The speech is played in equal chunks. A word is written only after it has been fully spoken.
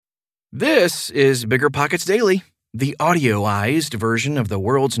This is Bigger Pockets Daily, the audioized version of the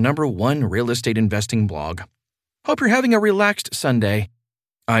world's #1 real estate investing blog. Hope you're having a relaxed Sunday.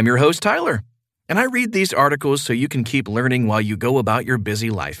 I'm your host, Tyler, and I read these articles so you can keep learning while you go about your busy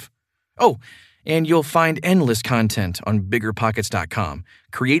life. Oh, and you'll find endless content on biggerpockets.com.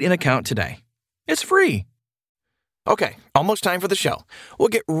 Create an account today. It's free. Okay, almost time for the show. We'll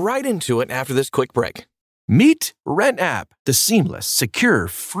get right into it after this quick break. Meet RentApp, the seamless, secure,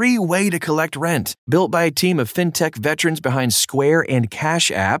 free way to collect rent. Built by a team of fintech veterans behind Square and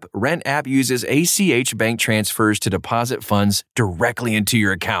Cash App, RentApp uses ACH bank transfers to deposit funds directly into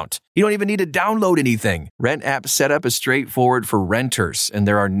your account. You don't even need to download anything. RentApp setup is straightforward for renters, and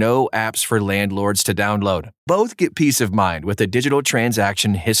there are no apps for landlords to download. Both get peace of mind with a digital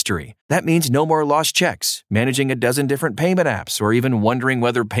transaction history. That means no more lost checks, managing a dozen different payment apps, or even wondering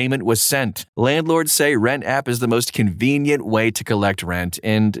whether payment was sent. Landlords say RentApp is the most convenient way to collect rent,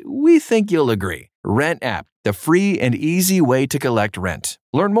 and we think you'll agree. RentApp, the free and easy way to collect rent.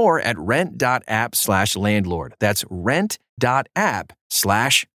 Learn more at rent.app/landlord. That's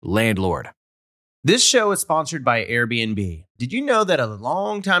rent.app/landlord. This show is sponsored by Airbnb. Did you know that a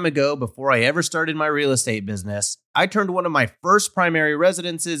long time ago, before I ever started my real estate business, I turned one of my first primary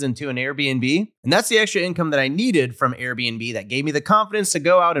residences into an Airbnb? And that's the extra income that I needed from Airbnb that gave me the confidence to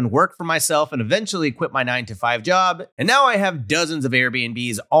go out and work for myself and eventually quit my 9-to-5 job. And now I have dozens of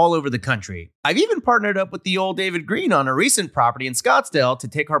Airbnbs all over the country. I've even partnered up with the old David Green on a recent property in Scottsdale to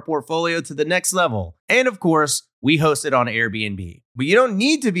take our portfolio to the next level. And of course, we host it on Airbnb. But you don't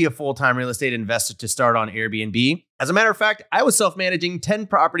need to be a full-time real estate investor to start on Airbnb. As a matter of fact, I was self-managing 10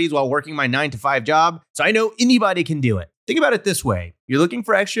 properties while working my 9-to-5 job, so I know anybody can do it. Think about it this way. You're looking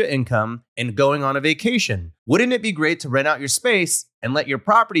for extra income and going on a vacation. Wouldn't it be great to rent out your space and let your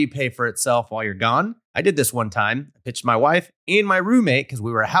property pay for itself while you're gone? I did this one time. I pitched my wife and my roommate, because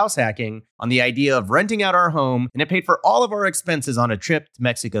we were house hacking, on the idea of renting out our home, and it paid for all of our expenses on a trip to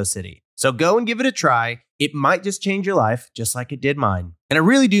Mexico City. So go and give it a try. It might just change your life, just like it did mine. And I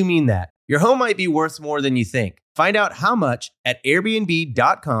really do mean that. Your home might be worth more than you think. Find out how much at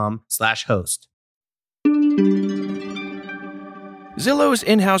airbnb.com/host. Zillow's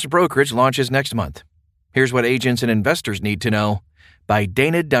in-house brokerage launches next month. Here's what agents and investors need to know by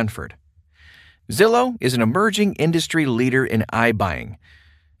Dana Dunford. Zillow is an emerging industry leader in iBuying,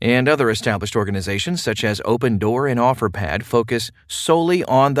 and other established organizations such as Opendoor and OfferPad focus solely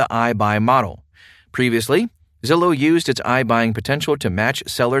on the iBuy model. Previously, Zillow used its iBuying potential to match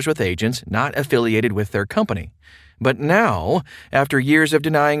sellers with agents not affiliated with their company. But now, after years of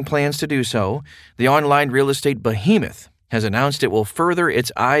denying plans to do so, the online real estate behemoth has announced it will further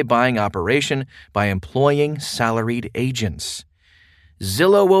its iBuying operation by employing salaried agents.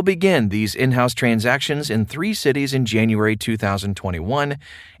 Zillow will begin these in-house transactions in 3 cities in January 2021,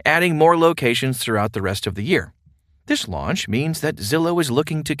 adding more locations throughout the rest of the year. This launch means that Zillow is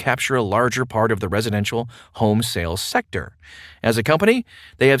looking to capture a larger part of the residential home sales sector. As a company,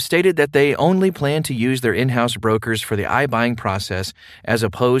 they have stated that they only plan to use their in-house brokers for the iBuying process as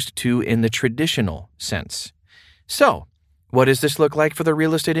opposed to in the traditional sense. So, what does this look like for the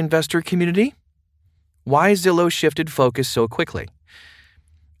real estate investor community? Why Zillow shifted focus so quickly?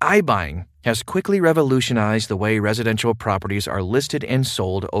 iBuying has quickly revolutionized the way residential properties are listed and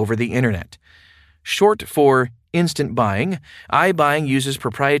sold over the internet. Short for instant buying, iBuying uses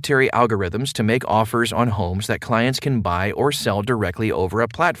proprietary algorithms to make offers on homes that clients can buy or sell directly over a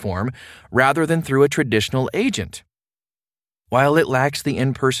platform rather than through a traditional agent. While it lacks the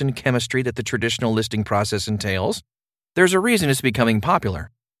in-person chemistry that the traditional listing process entails, there's a reason it's becoming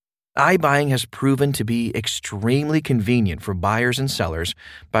popular. iBuying has proven to be extremely convenient for buyers and sellers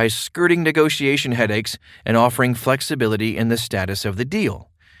by skirting negotiation headaches and offering flexibility in the status of the deal.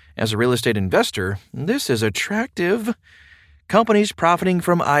 As a real estate investor, this is attractive. Companies profiting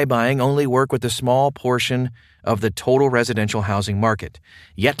from iBuying only work with a small portion of the total residential housing market.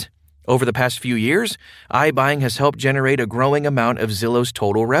 Yet, over the past few years, iBuying has helped generate a growing amount of Zillow's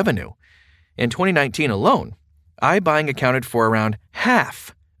total revenue. In 2019 alone, iBuying accounted for around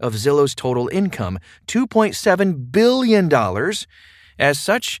half of Zillow's total income, $2.7 billion. As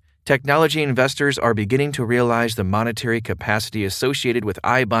such, technology investors are beginning to realize the monetary capacity associated with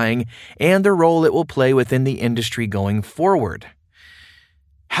iBuying and the role it will play within the industry going forward.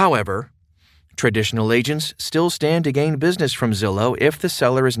 However, traditional agents still stand to gain business from Zillow if the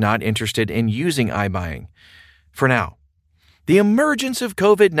seller is not interested in using iBuying. For now, the emergence of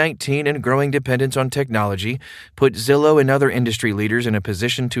COVID-19 and growing dependence on technology put Zillow and other industry leaders in a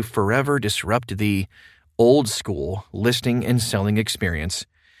position to forever disrupt the old-school listing and selling experience.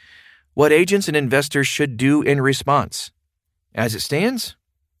 What agents and investors should do in response. As it stands,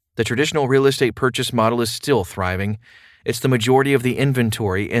 The traditional real estate purchase model is still thriving. It's the majority of the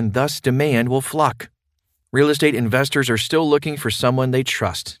inventory, and thus demand will flock. Real estate investors are still looking for someone they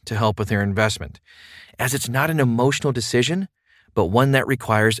trust to help with their investment, as it's not an emotional decision, but one that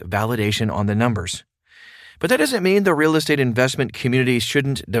requires validation on the numbers. But that doesn't mean the real estate investment community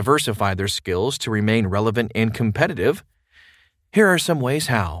shouldn't diversify their skills to remain relevant and competitive. Here are some ways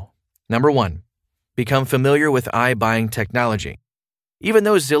how. Number 1, become familiar with iBuying technology. Even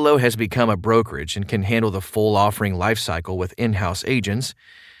though Zillow has become a brokerage and can handle the full offering lifecycle with in-house agents,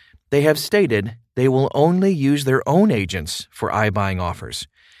 they have stated they will only use their own agents for iBuying offers.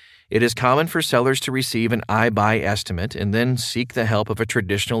 It is common for sellers to receive an iBuy estimate and then seek the help of a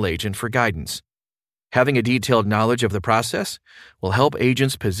traditional agent for guidance. Having a detailed knowledge of the process will help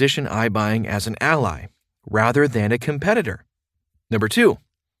agents position iBuying as an ally rather than a competitor. Number 2,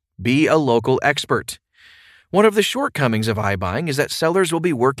 be a local expert. One of the shortcomings of iBuying is that sellers will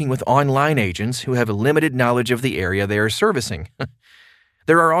be working with online agents who have a limited knowledge of the area they are servicing.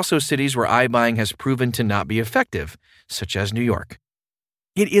 There are also cities where iBuying has proven to not be effective, such as New York.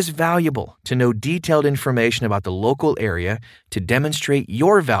 It is valuable to know detailed information about the local area to demonstrate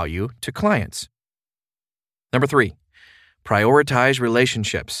your value to clients. Number 3, prioritize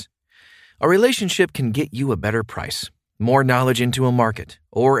relationships. A relationship can get you a better price, more knowledge into a market,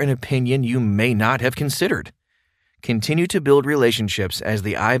 or an opinion you may not have considered. Continue to build relationships as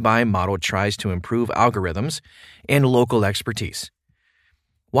the iBuy model tries to improve algorithms and local expertise.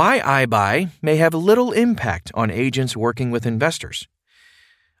 Why iBuy may have little impact on agents working with investors.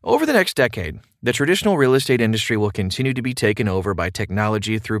 Over the next decade, the traditional real estate industry will continue to be taken over by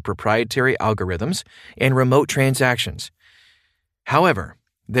technology through proprietary algorithms and remote transactions. However,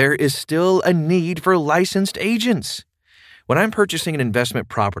 there is still a need for licensed agents. When I'm purchasing an investment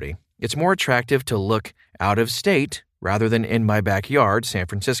property, it's more attractive to look out of state rather than in my backyard, San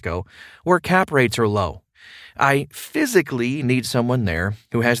Francisco, where cap rates are low. I physically need someone there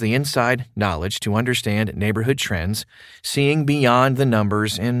who has the inside knowledge to understand neighborhood trends, seeing beyond the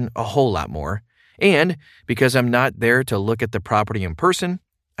numbers, and a whole lot more. And because I'm not there to look at the property in person,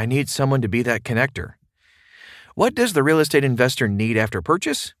 I need someone to be that connector. What does the real estate investor need after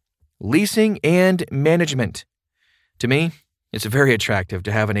purchase? Leasing and management. To me, it's very attractive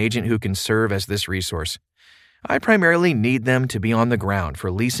to have an agent who can serve as this resource. I primarily need them to be on the ground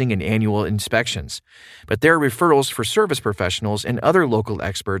for leasing and annual inspections, but their referrals for service professionals and other local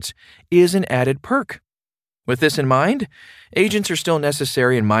experts is an added perk. With this in mind, agents are still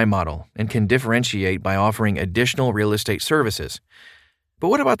necessary in my model and can differentiate by offering additional real estate services. But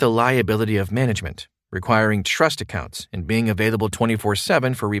what about the liability of management, requiring trust accounts and being available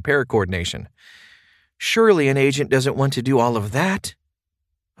 24/7 for repair coordination? Surely an agent doesn't want to do all of that?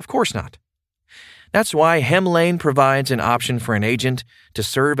 Of course not. That's why Hemlane provides an option for an agent to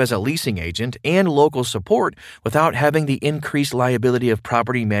serve as a leasing agent and local support without having the increased liability of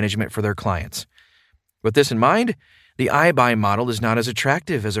property management for their clients. With this in mind, the iBuy model is not as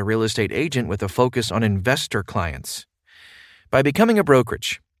attractive as a real estate agent with a focus on investor clients. By becoming a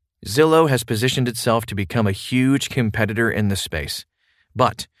brokerage, Zillow has positioned itself to become a huge competitor in the space.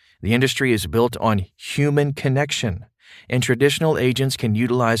 But the industry is built on human connection, and traditional agents can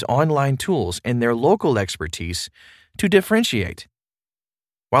utilize online tools and their local expertise to differentiate.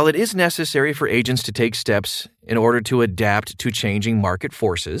 While it is necessary for agents to take steps in order to adapt to changing market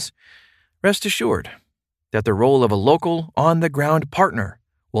forces, rest assured that the role of a local, on-the-ground partner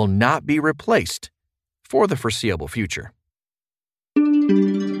will not be replaced for the foreseeable future.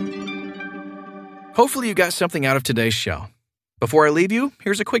 Hopefully you got something out of today's show. Before I leave you,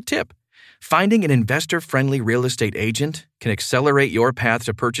 here's a quick tip. Finding an investor-friendly real estate agent can accelerate your path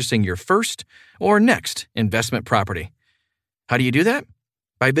to purchasing your first or next investment property. How do you do that?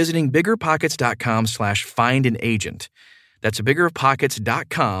 By visiting biggerpockets.com/find-an-agent. That's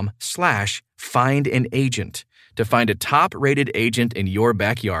biggerpockets.com/find-an-agent to find a top-rated agent in your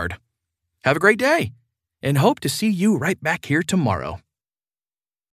backyard. Have a great day, and hope to see you right back here tomorrow.